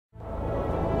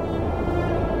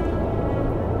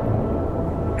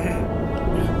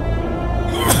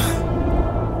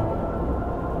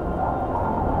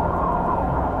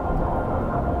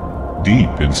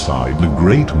deep inside the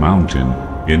great mountain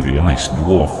in the Ice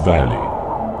Dwarf Valley.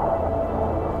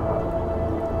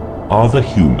 Are the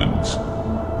humans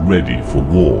ready for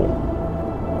war?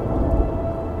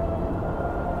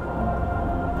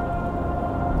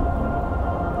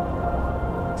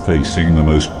 Facing the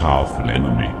most powerful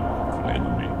enemy.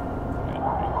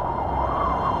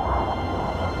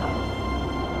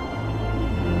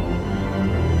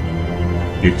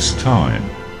 It's time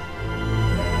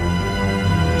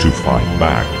to fight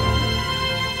back.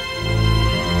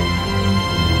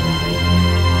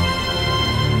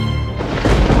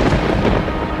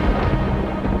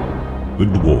 The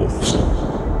dwarves.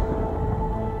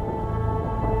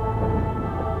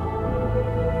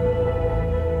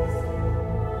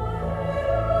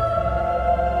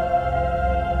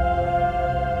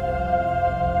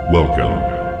 Welcome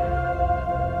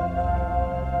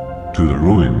to the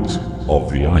ruins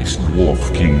of the Ice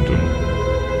Dwarf Kingdom.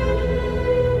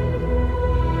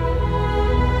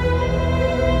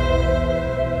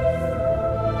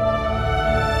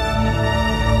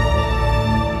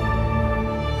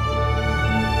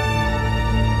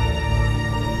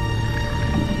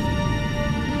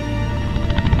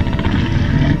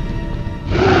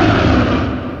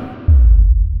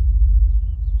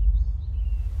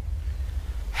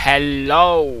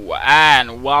 Hello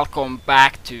and welcome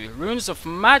back to Runes of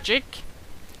Magic.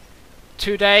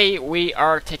 Today we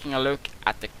are taking a look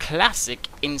at the classic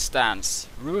instance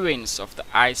Ruins of the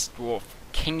Ice Dwarf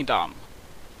Kingdom.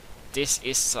 This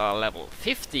is a level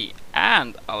 50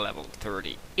 and a level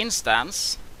 30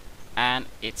 instance, and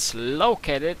it's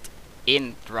located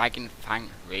in Dragonfang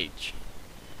Ridge.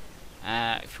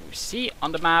 If we see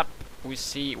on the map, we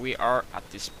see we are at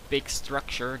this big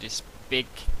structure, this big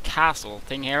castle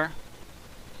thing here,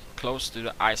 close to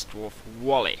the Ice Dwarf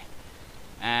Valley.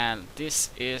 And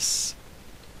this is,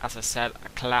 as I said, a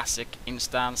classic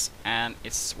instance, and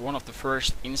it's one of the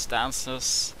first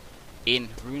instances in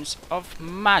Runes of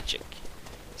Magic.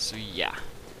 So yeah.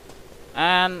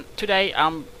 And today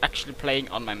I'm actually playing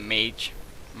on my mage,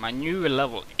 my new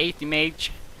level 80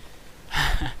 mage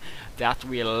that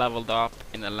we leveled up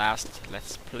in the last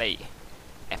Let's Play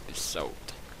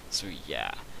episode. So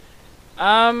yeah.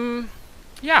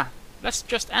 Yeah, let's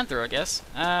just enter, I guess.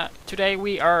 Today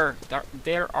we are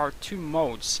there are two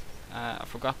modes. I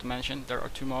forgot to mention there are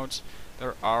two modes.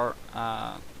 There are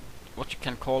what you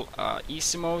can call a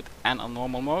easy mode and a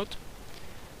normal mode.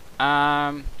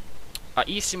 A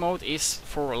easy mode is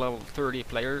for level 30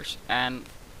 players, and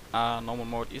normal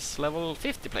mode is level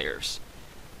 50 players.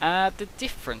 The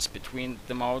difference between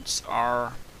the modes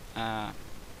are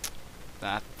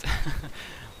that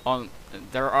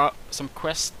there are some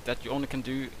quests that you only can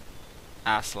do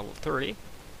as level 30,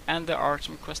 and there are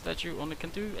some quests that you only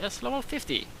can do as level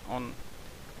 50 on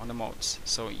the modes.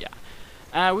 So yeah,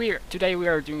 today we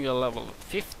are doing a level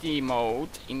 50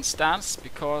 mode instance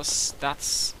because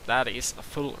that is a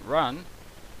full run,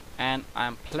 and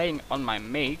I'm playing on my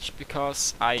mage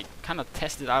because I kind of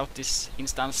tested out this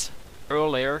instance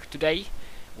earlier today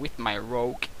with my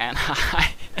rogue, and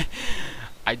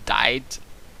I died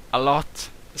a lot.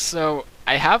 So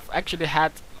I have actually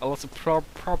had a lot of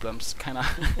problems kind of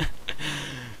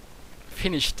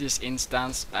finish this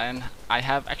instance, and I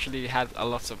have actually had a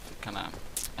lot of kind of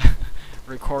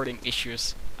recording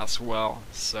issues as well,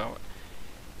 so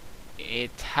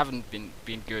it haven't been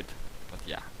good, but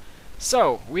yeah.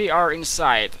 So we are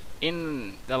inside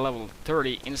in the level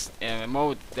 30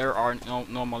 mode. There are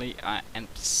normally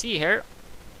NPC here,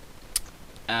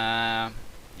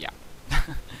 yeah.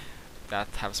 that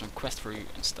have some quest for you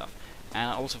and stuff. And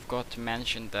I also forgot to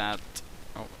mention that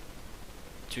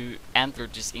to enter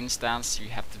this instance you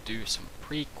have to do some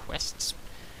pre-quests.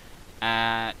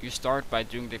 You start by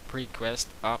doing the pre-quest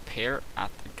up here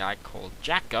at a guy called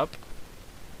Jacob,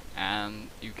 and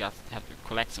you have to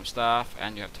collect some stuff,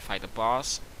 and you have to fight a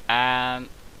boss, and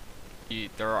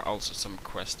there are also some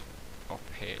quests up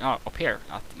here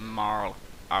at Marl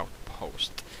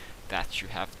Outpost that you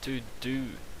have to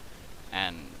do,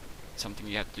 and something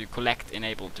you have to collect in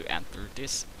able to enter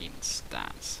this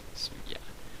instance. So yeah,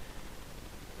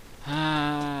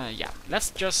 let's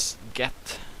just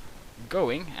get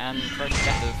going and try to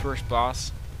get to the first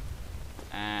boss,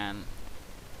 and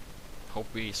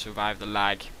hope we survive the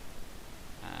lag.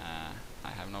 I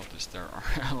have noticed there are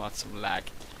lots of lag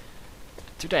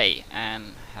today,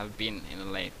 and have been in the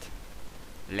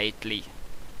lately.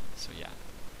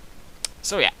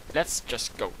 So yeah, let's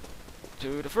just go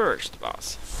to the first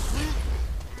boss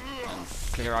and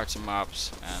clear out some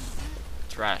mobs and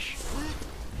trash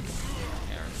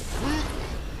here.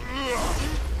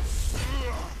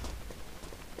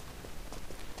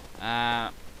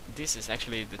 this is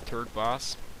actually the third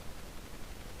boss.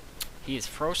 He is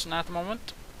frozen at the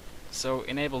moment, so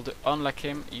in able to unlock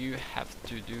him you have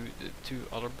to do the 2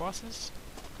 other bosses,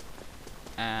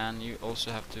 and you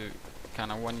also have to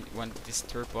kind of, when this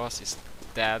third boss is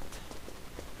dead,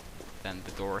 then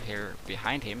the door here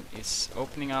behind him is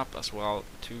opening up as well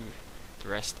to the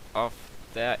rest of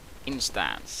the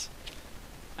instance.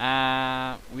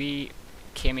 We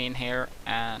came in here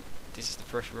and this is the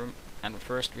first room, and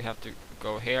first we have to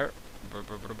go here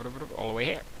all the way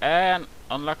here and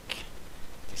unlock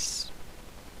this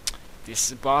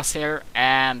boss here,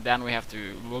 and then we have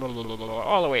to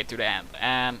all the way to the end,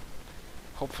 and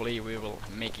hopefully we will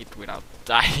make it without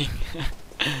dying.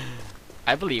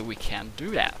 I believe we can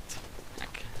do that,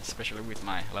 especially with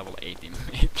my level 18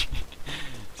 mage.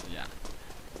 So yeah,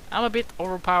 I'm a bit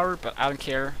overpowered, but I don't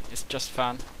care. It's just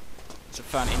fun. It's a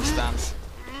fun instance.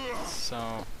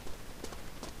 So,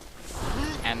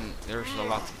 and there's a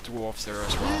lot of dwarves there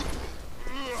as well.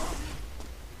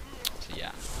 So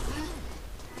yeah,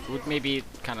 it would maybe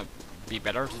kind of be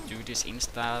better to do this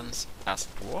instance as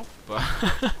a dwarf, but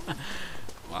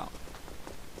well,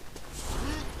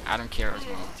 I don't care at the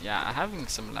moment. Yeah, I'm having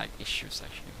some like issues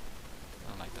actually. I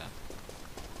don't like that.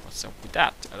 What's up with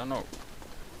that? I don't know.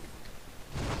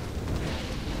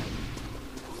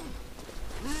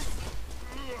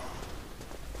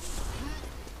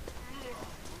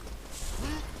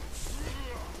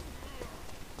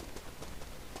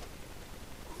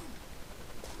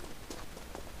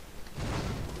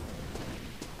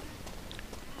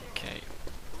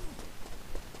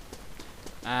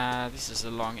 This is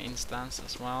a long instance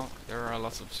as well. There are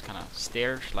lots of kind of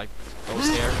stairs, like those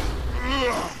stairs,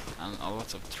 and a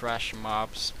lot of trash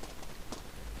mobs.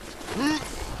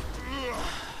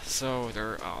 So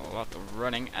there are a lot of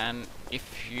running, and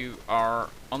if you are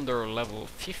under level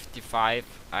 55,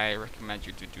 I recommend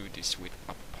you to do this with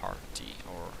a party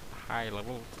or high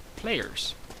level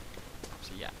players.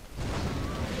 So yeah.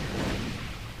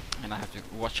 And I have to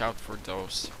watch out for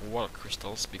those wall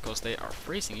crystals because they are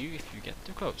freezing you if you get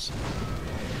too close. So,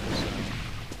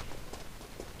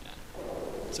 yeah.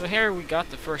 So here we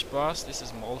got the first boss. This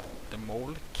is the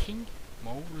Mole King.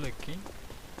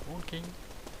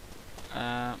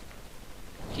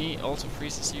 He also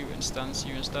freezes you and stuns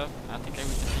you and stuff. I think I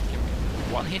would take him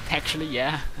one hit actually,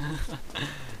 yeah.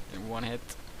 In one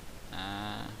hit.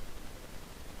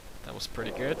 That was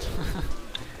pretty good.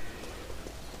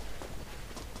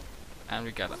 And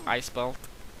we got an ice belt.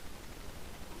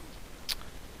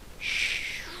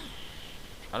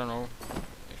 I don't know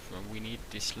if we need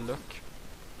this look.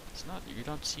 It's not. You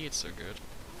don't see it so good.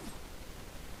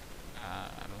 I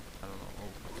don't know.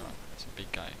 Oh my god, it's a big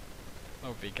guy.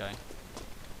 Oh, big guy.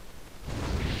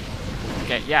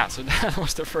 Okay, yeah. So that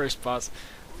was the first boss.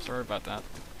 Sorry about that.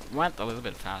 Went a little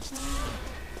bit fast.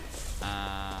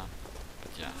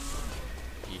 But yeah,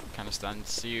 he kind of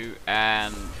stuns you,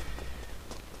 and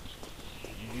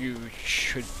you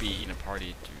should be in a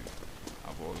party to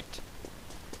avoid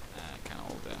kind of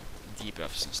all the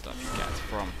debuffs and stuff you get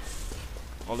from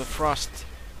all the frost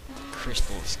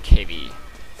crystals KV.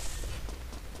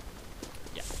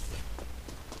 Yeah.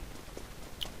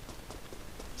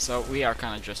 So we are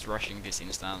kind of just rushing this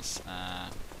instance,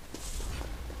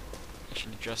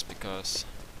 actually just because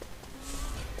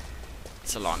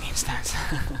it's a long instance.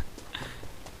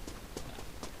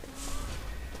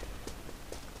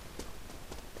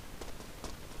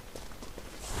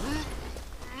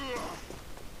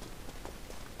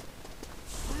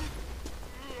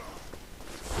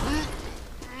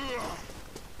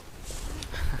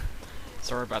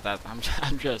 Sorry about that,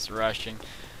 I'm just rushing.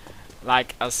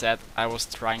 Like I said, I was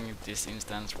trying this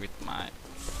instance with my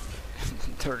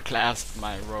third class,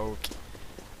 my rogue.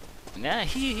 And yeah,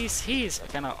 he's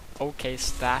kind of okay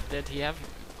statted. He have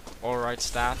alright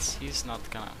stats. He's not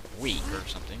kind of weak or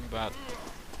something, but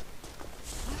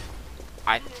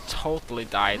I totally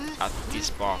died at this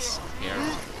boss here.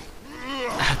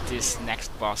 At this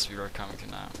next boss we are coming to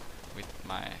now with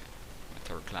my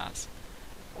third class.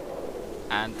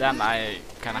 And then I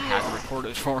kind of had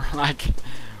recorded for like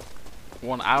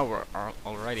 1 hour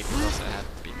already because I had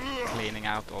been cleaning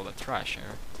out all the trash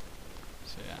here.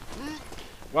 So yeah.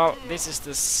 Well, this is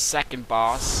the second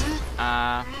boss.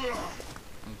 I'll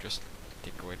just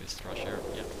take away this trash here.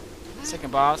 Yeah.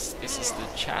 Second boss. This is the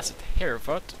chassis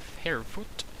Harefoot.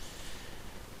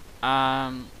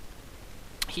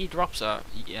 He drops a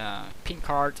pink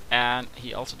card, and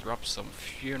he also drops some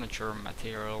furniture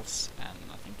materials, and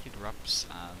I think he drops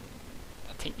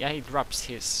he drops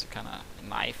his kind of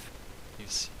knife,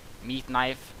 his meat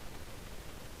knife.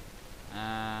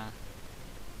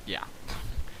 Yeah,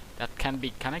 that can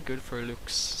be kind of good for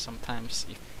looks sometimes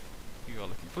if you are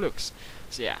looking for looks.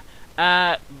 So yeah.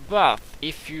 But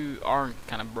if you aren't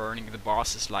kind of burning the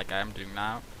bosses like I am doing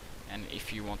now, and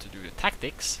if you want to do the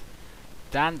tactics,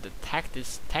 then the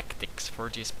tactics for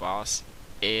this boss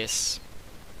is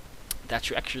that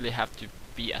you actually have to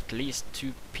be at least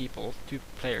two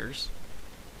players,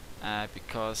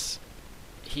 because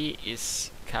he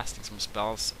is casting some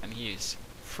spells and he is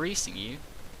freezing you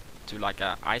to like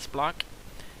a ice block,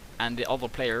 and the other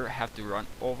player have to run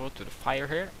over to the fire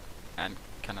here and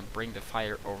kind of bring the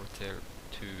fire over to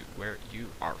where you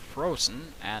are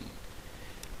frozen and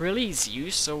release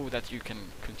you so that you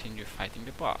can continue fighting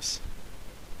the boss.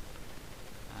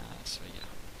 So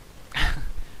yeah.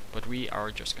 But we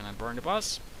are just gonna burn the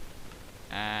boss,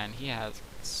 and he has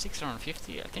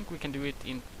 650. I think we can do it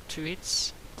in 2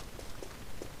 hits.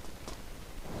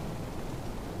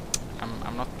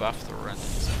 I'm not buffed or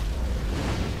anything, so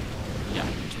yeah,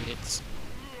 2 hits.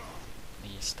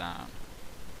 He's down.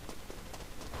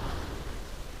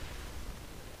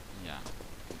 Yeah,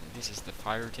 this is the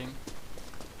fire thing,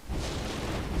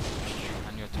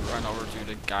 and you have to run over to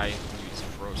the guy who is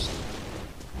frozen.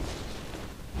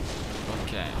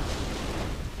 Okay.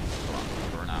 Come on,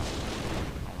 burn out.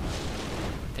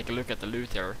 Take a look at the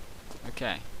loot here.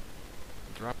 Okay.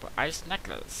 Drop an ice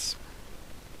necklace.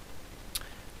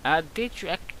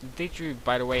 Did you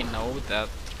by the way know that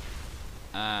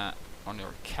on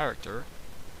your character,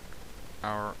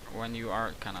 or when you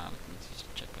are kinda, let's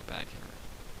just check my bag here.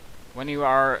 When you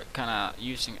are kinda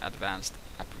using advanced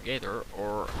applicator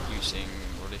or using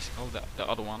what is it called, the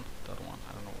other one, I don't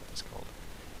know what it's called.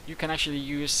 You can actually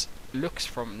use looks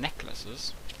from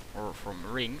necklaces or from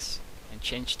rings and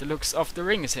change the looks of the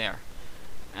rings here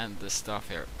and the stuff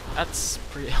here. That's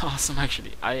pretty awesome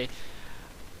actually.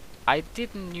 I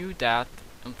didn't knew that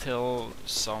until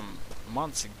some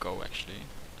months ago actually,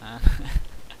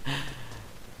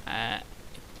 and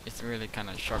it really kind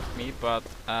of shocked me, but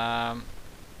I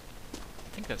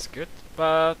think that's good.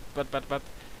 But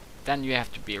then you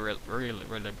have to be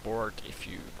really bored if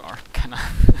you are kind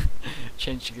of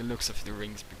changing the looks of the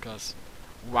rings, because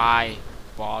why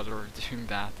bother doing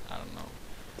that? I don't know.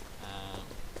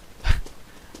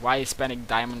 Why spending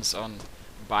diamonds on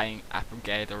buying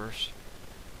applicators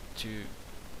to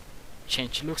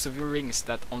change the looks of your rings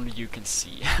that only you can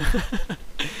see?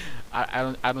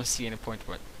 I don't see any point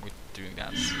with doing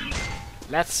that.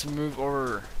 Let's move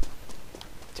over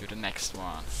to the next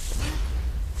one.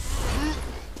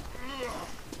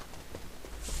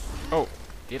 Oh,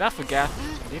 did I forget?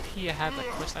 Did he have a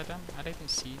quest item? I didn't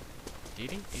see.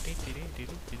 Did he?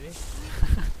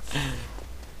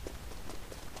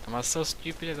 Am I so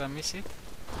stupid that I miss it?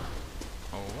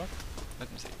 Oh, what?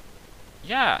 Let me see.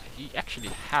 Yeah, he actually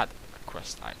had a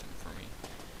quest item for me.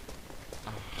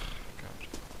 Oh,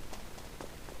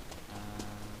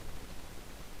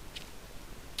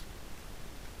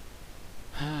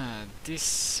 God.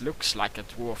 This looks like a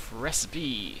dwarf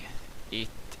recipe. It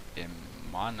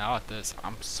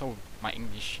my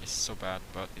English is so bad,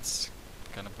 but it's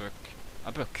kind of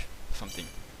a book, something.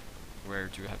 Where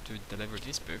do you have to deliver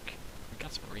this book? We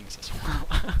got some rings as well.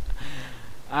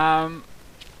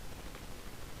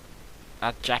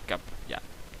 At Jacob, yeah,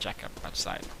 Jacob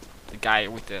outside, the guy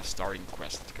with the starting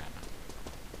quest, kinda.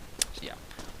 So yeah,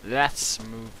 let's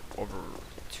move over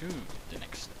to the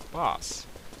next boss,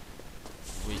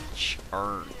 which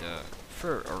are the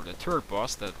third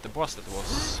boss, the boss that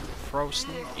was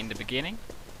frozen in the beginning.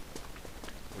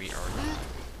 We are gonna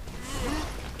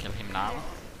kill him now.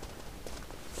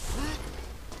 So,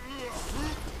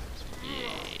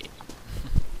 yeah.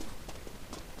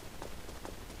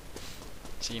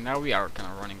 See, now we are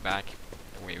kind of running back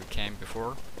the way we came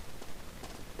before.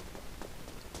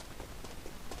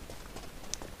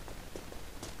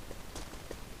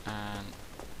 And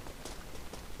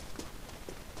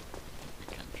we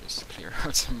can just clear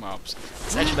out some mobs.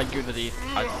 It's actually a good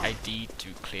idea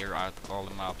to clear out all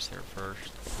the mobs here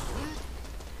first.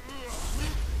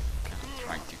 Kind of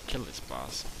trying to kill this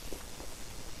boss.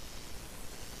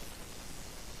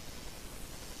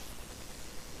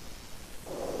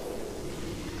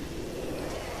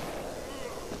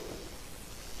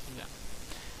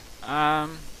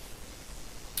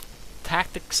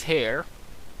 Tactics here.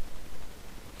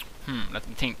 Let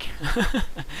me think.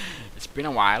 It's been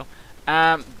a while.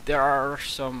 There are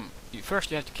some. First,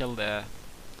 you have to kill the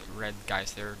red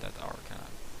guys there that are kind of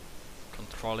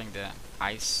controlling the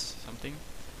ice something,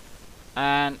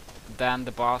 and then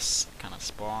the boss kind of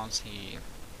spawns.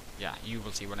 Yeah, you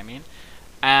will see what I mean.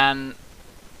 And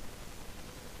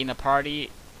in a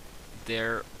party,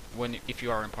 if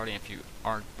you are in a party, if you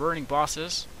aren't burning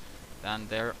bosses, then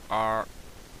there are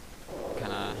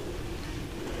kind of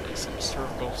some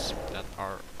circles that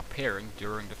are appearing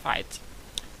during the fight,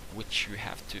 which you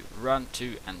have to run to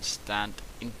and stand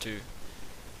into,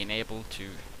 enable to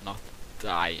not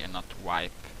die and not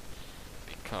wipe,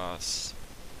 because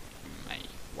you may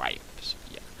wipe. So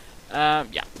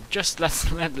yeah, just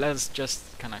let's just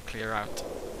kind of clear out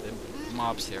the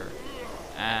mobs here,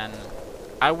 and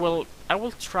I will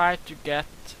try to get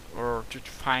or to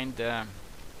find the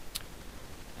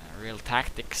real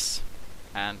tactics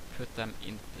and put them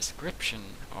in the description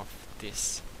of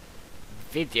this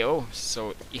video,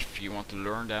 so if you want to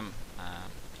learn them,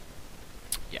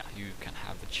 yeah, you can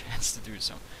have the chance to do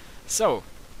so. So,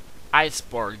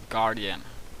 Iceborne Guardian.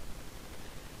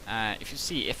 If you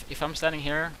see, if I'm standing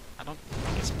here, I don't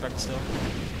think it's bugged still.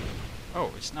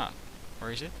 Oh, it's not.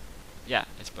 Or is it? Yeah,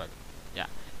 it's bugged. Yeah.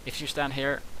 If you stand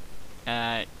here,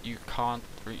 you can't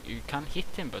hit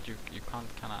him, but you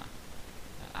can't kinda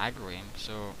aggro him.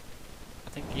 So I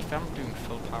think if I'm doing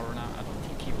full power now, I don't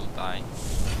think he will die.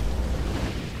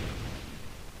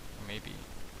 Maybe.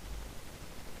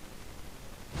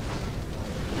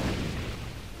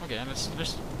 Okay,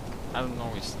 let's I don't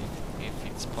know if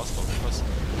it's possible, because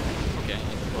okay,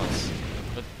 it was,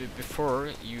 but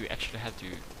before you actually had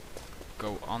to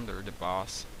go under the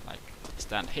boss, like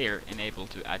stand here, enable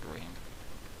to aggro him.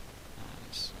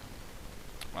 So,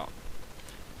 well,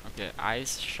 okay,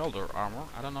 ice shoulder armor.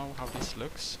 I don't know how this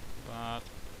looks, but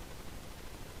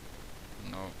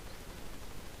no,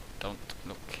 don't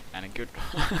look any good.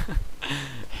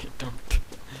 It don't.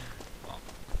 Well.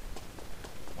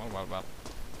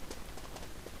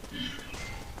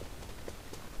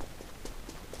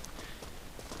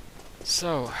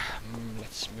 So,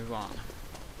 let's move on.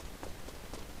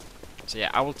 So yeah,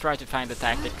 I will try to find the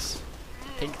tactics.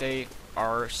 I think they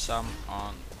are some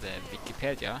on the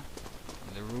Wikipedia,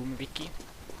 on the Room Wiki,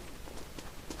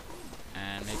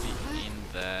 and maybe in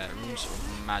the Runes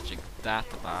of Magic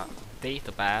database.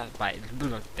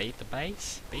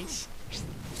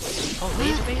 Oh,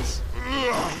 database?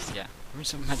 Yeah,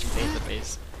 Runes of Magic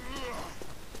database.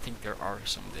 I think there are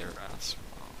some there as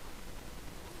well.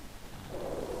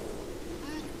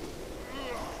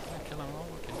 Can I kill them all?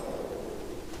 Okay.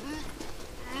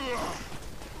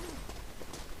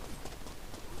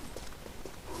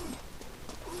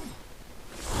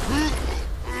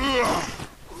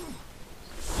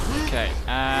 Okay,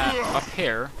 up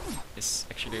here is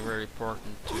actually very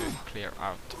important to clear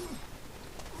out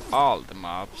all the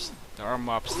mobs. There are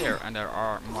mobs here and there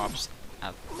are mobs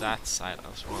at that side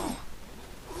as well.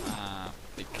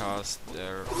 Because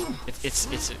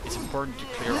it's important to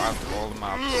clear out all the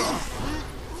mobs,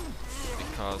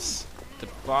 because the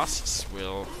bosses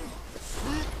will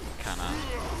kinda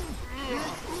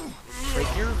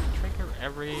trigger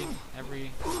every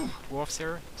dwarves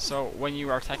here. So when you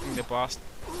are attacking the boss,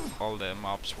 all the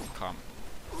mobs will come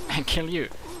and kill you,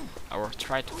 or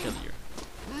try to kill you.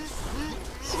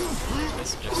 So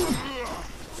let's just do it.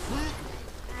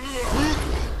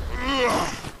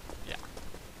 Yeah.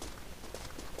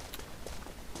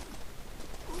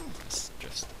 Let's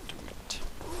just do it.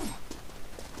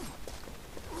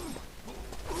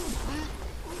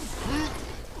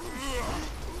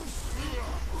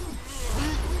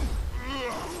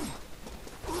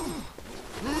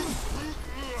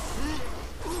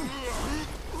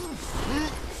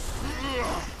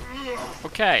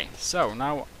 Okay, so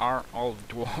now are all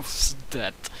dwarves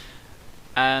dead,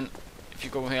 and if you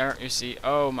go here you see,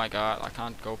 oh my god, I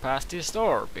can't go past this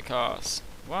door because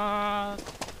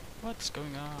what's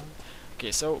going on?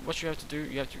 Okay, so what you have to do,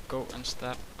 you have to go and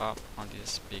step up on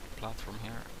this big platform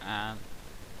here, and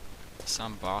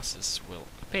some bosses will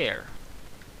appear.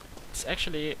 It's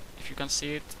actually, if you can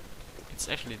see it, it's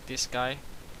actually this guy,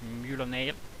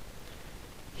 Mulanail.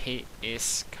 He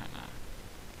is kinda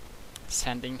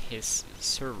sending his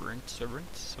servant, so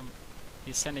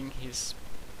he's sending his,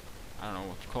 I don't know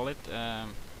what to call it,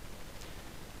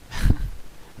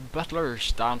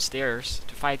 butlers downstairs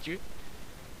to fight you,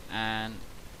 and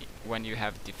when you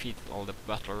have defeated all the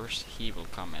butlers, he will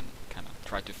come and kind of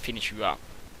try to finish you up.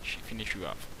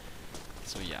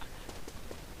 So yeah.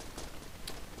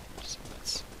 So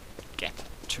let's get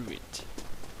to it.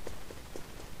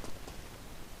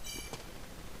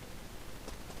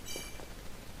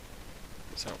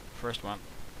 So first one,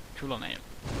 Mulanail.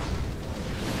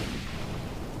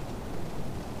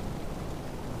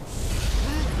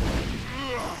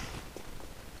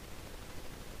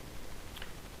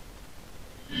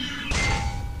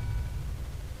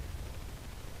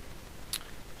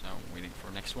 So waiting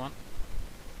for next one.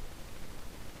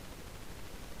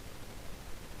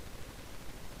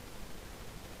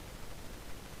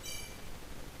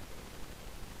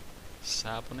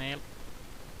 Taborea.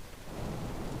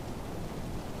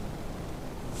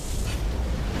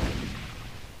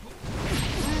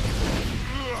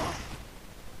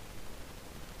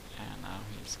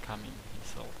 is coming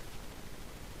himself.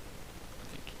 I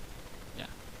think. Yeah.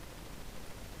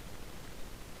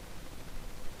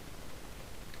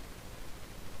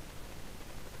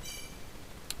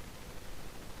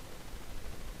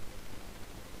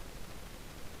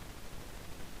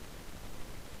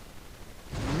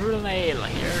 Nail,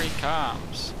 here he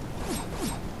comes.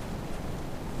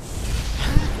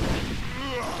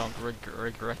 Don't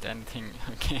regret anything.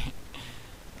 Okay.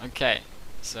 Okay,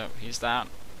 so he's down.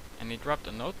 And he dropped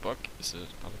a notebook. This is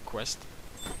another quest.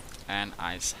 And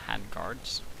ice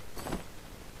handguards.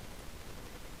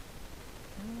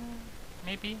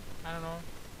 Maybe? I don't know.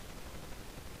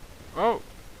 Oh!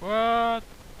 What?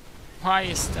 Why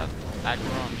is that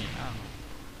aggro on me? I don't know.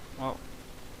 Well,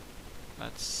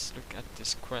 let's look at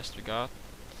this quest we got.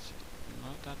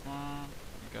 Not that one.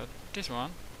 We got this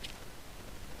one.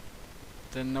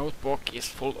 The notebook is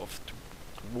full of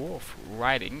dwarf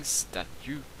writings that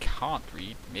you can't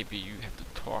read. Maybe you have to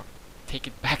take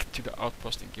it back to the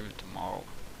outpost and give it to Marl,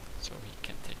 so he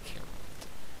can take care of it.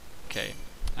 Okay,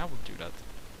 I will do that.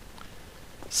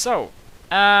 So,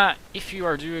 if you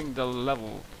are doing the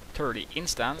level 30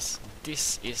 instance,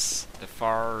 this is the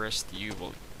farthest you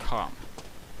will come.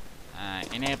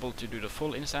 Enabled to do the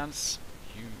full instance,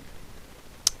 you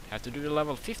have to do the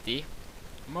level 50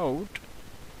 mode,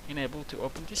 enabled to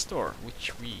open this door,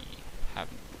 which we have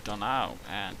done now,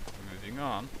 and moving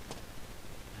on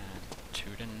to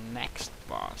the next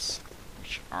boss,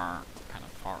 which are kind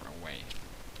of far away.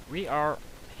 We are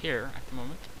here at the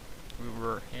moment. We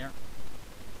were here.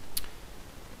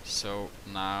 So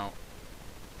now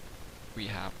we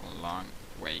have a long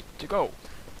way to go.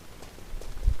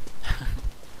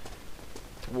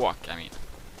 To walk, I mean.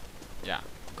 Yeah,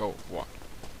 go, walk.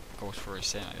 Goes for a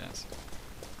same, I guess.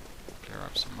 Clear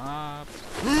up some mobs.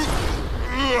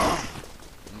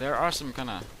 There are some kind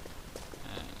of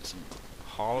some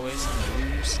hallways and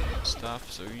rooms and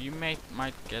stuff, so you might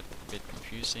get a bit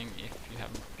confusing if you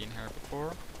haven't been here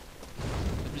before.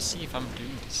 Let me see if I'm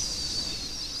doing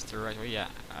this the right way. Yeah,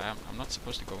 I'm not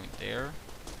supposed to go in there.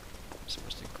 I'm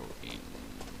supposed to go in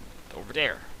over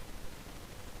there.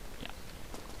 Yeah.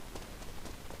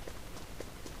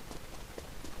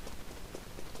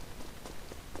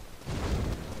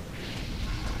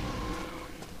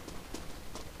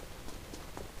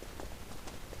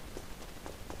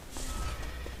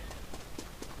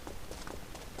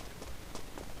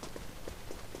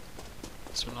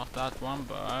 So not that one,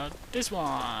 but this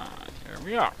one. Here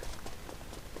we are.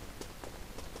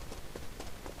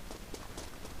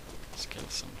 Let's kill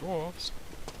some dwarves.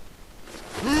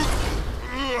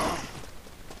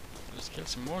 Let's kill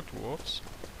some more dwarves.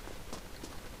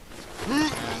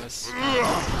 And let's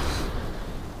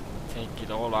take it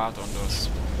all out on those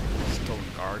stone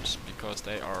guards, because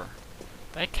they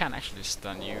can actually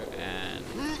stun you and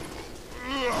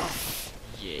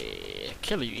yeah,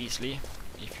 kill you easily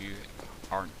if you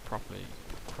aren't properly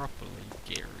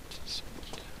geared. So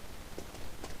yeah.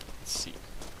 Let's see.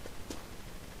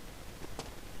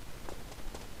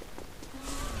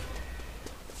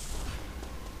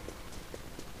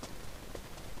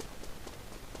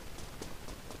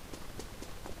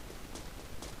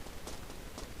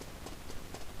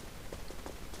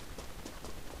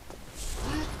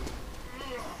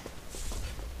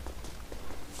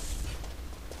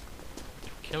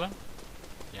 Kill him?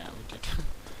 Yeah, we did.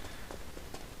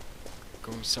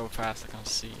 Going so fast I can't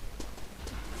see.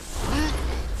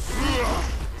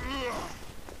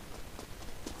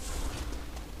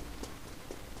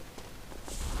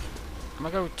 Am I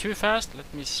going too fast?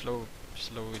 Let me slow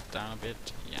it down a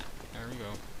bit. Yeah, there we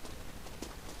go.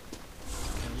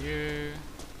 Kill you.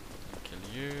 Kill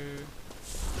you.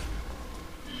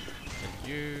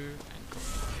 Kill you. And go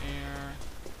in here.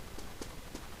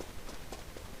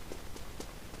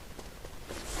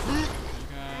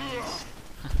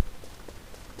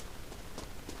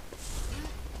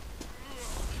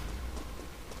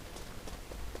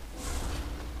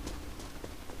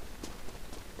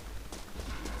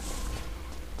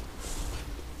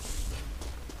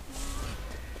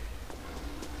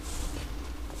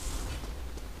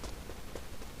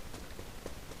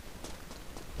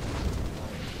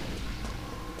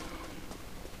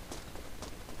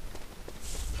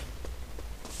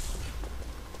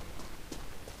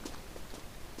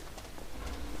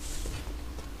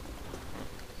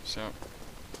 So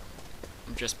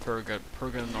I'm just purgatory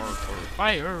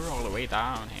fire all the way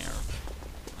down here.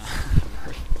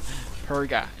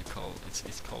 Purga,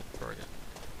 it's called Purga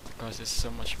because there's so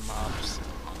much mobs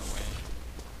on the way.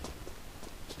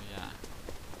 So yeah,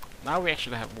 now we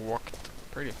actually have walked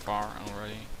pretty far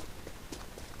already.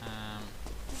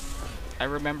 I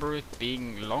remember it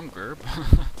being longer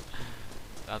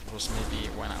That was maybe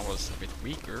when I was a bit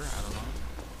weaker, I don't know.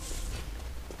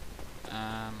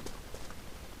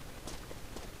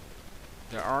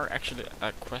 There are actually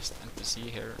a quest NPC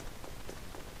here.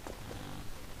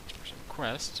 Some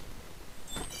quest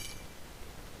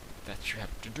that you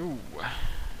have to do.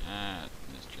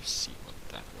 Let's just see what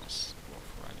that was.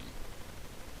 Dwarf riding.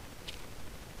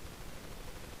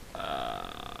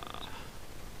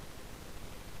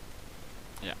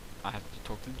 Yeah, I have to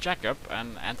talk to Jacob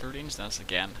and enter the instance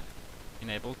again,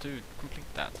 able to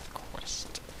complete that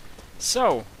quest.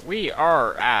 So we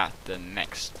are at the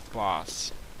next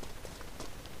boss.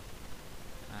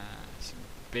 It's a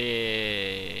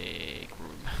big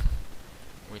room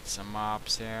with some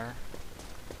mobs here,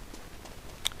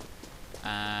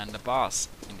 and the boss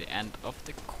in the end of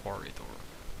the corridor.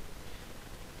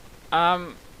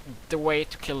 The way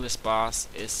to kill this boss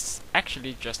is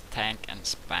actually just tank and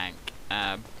spank,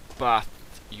 but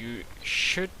you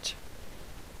should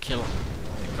kill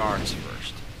the guards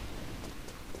first,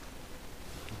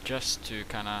 just to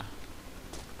kinda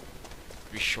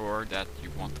be sure that you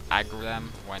won't aggro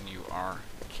them when you are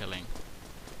killing,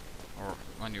 or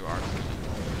when you are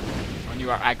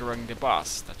aggroing the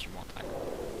boss, that you won't aggro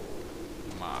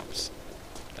the mobs.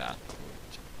 That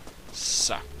would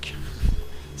suck.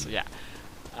 So yeah,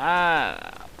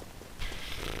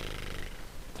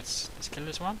 let's kill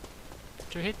this one.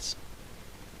 2 hits.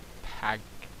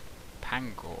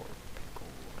 Pangor.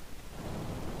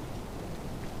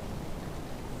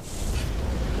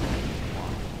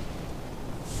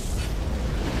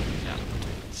 Yeah, 2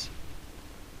 hits.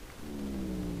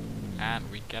 And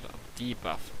we get a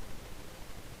debuff.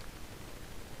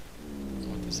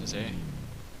 What does it say?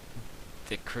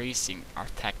 Decreasing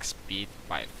attack speed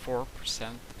by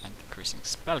 4% and decreasing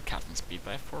spellcasting speed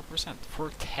by 4% for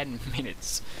 10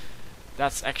 minutes.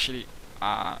 That's actually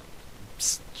a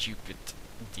stupid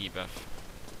debuff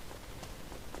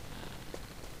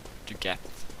to get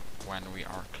when we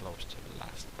are close to the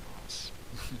last boss.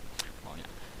 Well, yeah.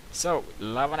 So,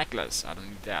 lava necklace, I don't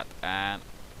need that, and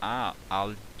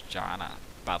Aljana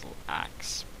battle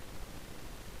axe.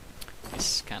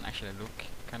 This can actually look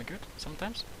kinda good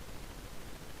sometimes.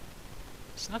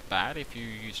 It's not bad if you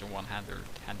use a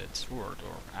one-handed sword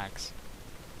or axe.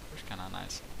 It's kinda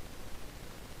nice.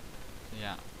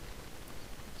 Yeah.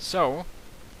 So,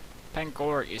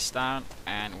 Pangor is down,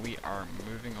 and we are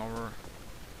moving over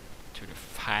to the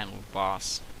final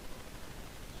boss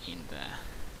in the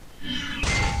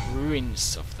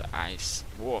ruins of the Ice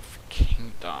Dwarf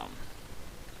Kingdom.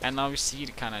 And now we see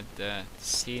the kind of the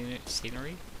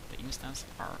scenery, the instance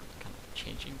are kind of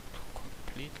changing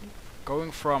completely,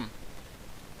 going from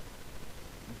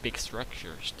big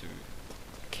structures to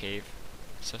cave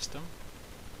system.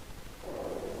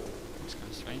 It's kind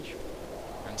of strange.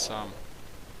 And some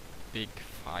big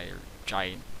fire,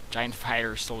 giant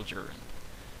fire soldier. And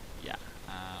yeah,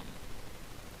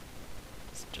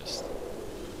 it's just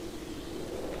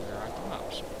clear out the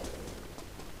maps.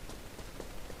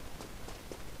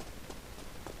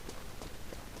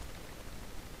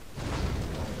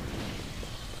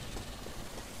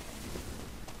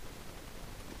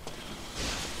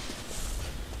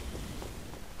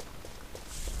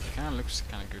 Kinda looks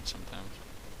kinda good sometimes.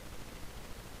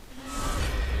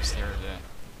 Because they're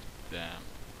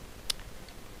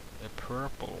the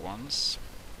purple ones.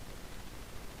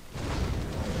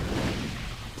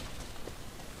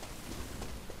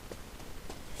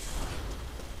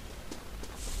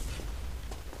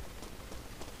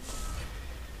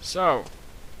 So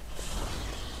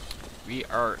we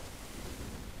are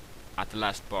at the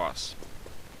last boss.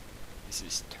 This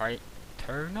is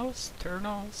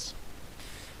Turnals.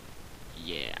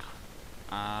 Yeah.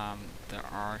 There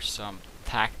are some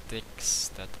tactics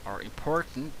that are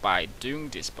important by doing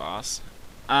this boss.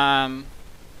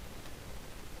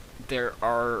 There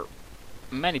are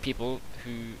many people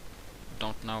who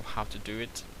don't know how to do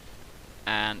it,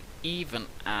 and even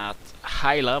at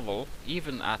high level,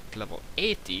 even at level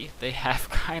 80, they have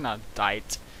kinda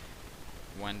died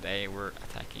when they were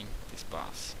attacking this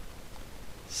boss.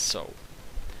 So,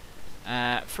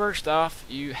 first off,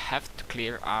 you have to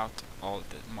clear out all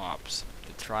the mobs,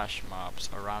 the trash mobs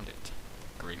around it,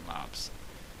 green mobs.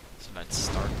 So let's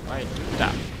start by doing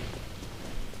that.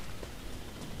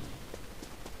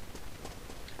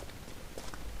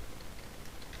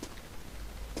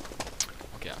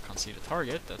 Okay, I can't see the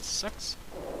target, that sucks.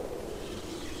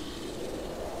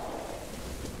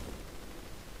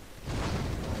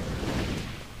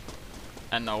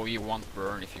 And no, you won't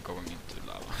burn if you're going into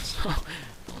lava, so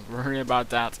don't worry about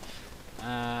that.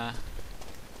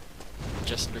 It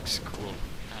just looks cool.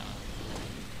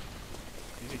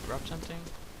 Did he grab something?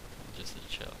 Just a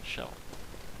shell.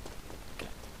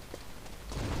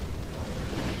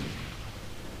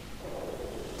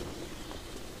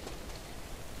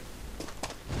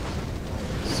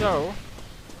 So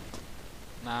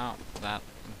now that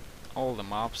all the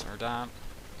mobs are down,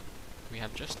 we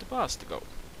have just the boss to go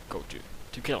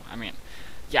to kill. I mean,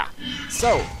 yeah.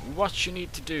 So what you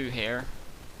need to do here: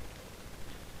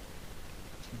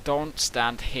 don't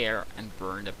stand here and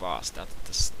burn the boss. That's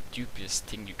the stupidest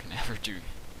thing you can ever do.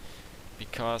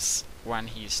 Because when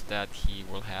he's dead, he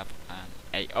will have an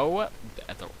AO,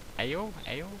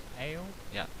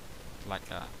 yeah,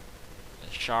 like a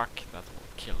shock that will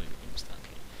kill you instantly.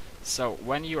 So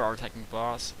when you are attacking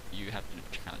boss, you have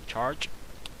to kind of charge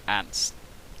and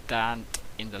stand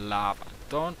in the lava.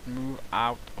 Don't move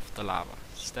out of the lava.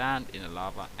 Stand in the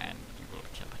lava and you will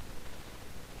kill him.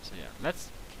 So yeah,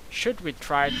 should we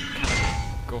try to kind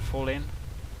of go full in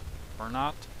or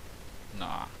not?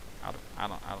 Nah, I don't do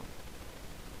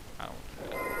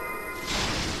it.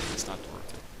 It's not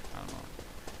worth it. I don't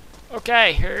know.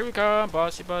 Okay, here we go.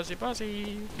 Bossy.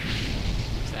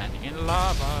 Standing in the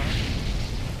lava.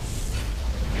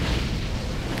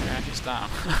 And he's down.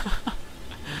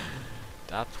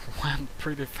 That went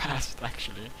pretty fast,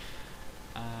 actually.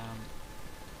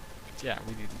 But yeah,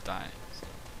 we didn't die. So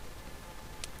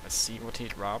let's see what he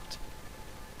dropped.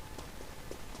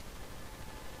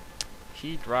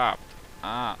 He dropped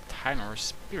a Tynor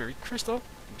Spirit Crystal,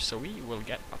 so we will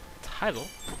get a title.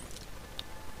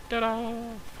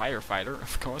 Ta-da! Firefighter,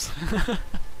 of course.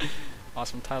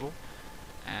 Awesome title.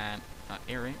 And an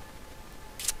earring.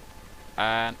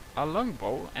 And a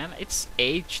longbow, and it's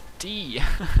HD.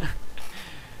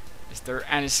 Is there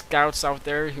any scouts out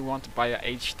there who want to buy a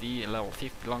HD level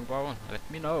 50 longbow?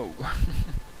 Let me know.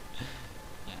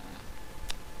 Yeah.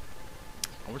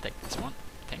 I will take this one.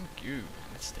 Thank you.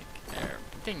 Let's take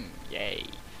everything. Yay.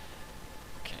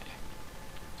 Okay.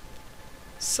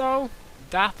 So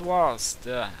that was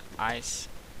the Ice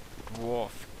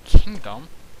Dwarf Kingdom.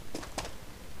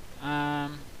 Yeah.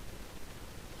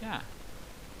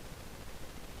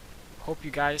 Hope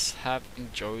you guys have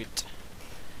enjoyed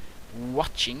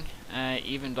watching,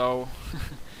 even though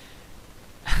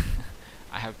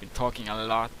I have been talking a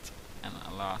lot, and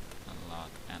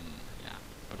yeah.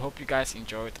 But hope you guys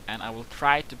enjoyed, and I will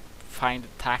try to find the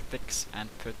tactics and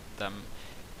put them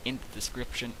in the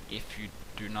description if you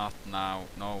do not now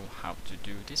know how to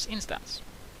do this instance.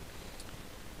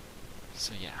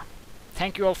 So yeah,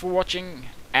 thank you all for watching,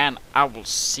 and I will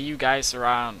see you guys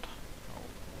around.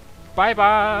 Bye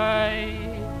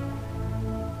bye.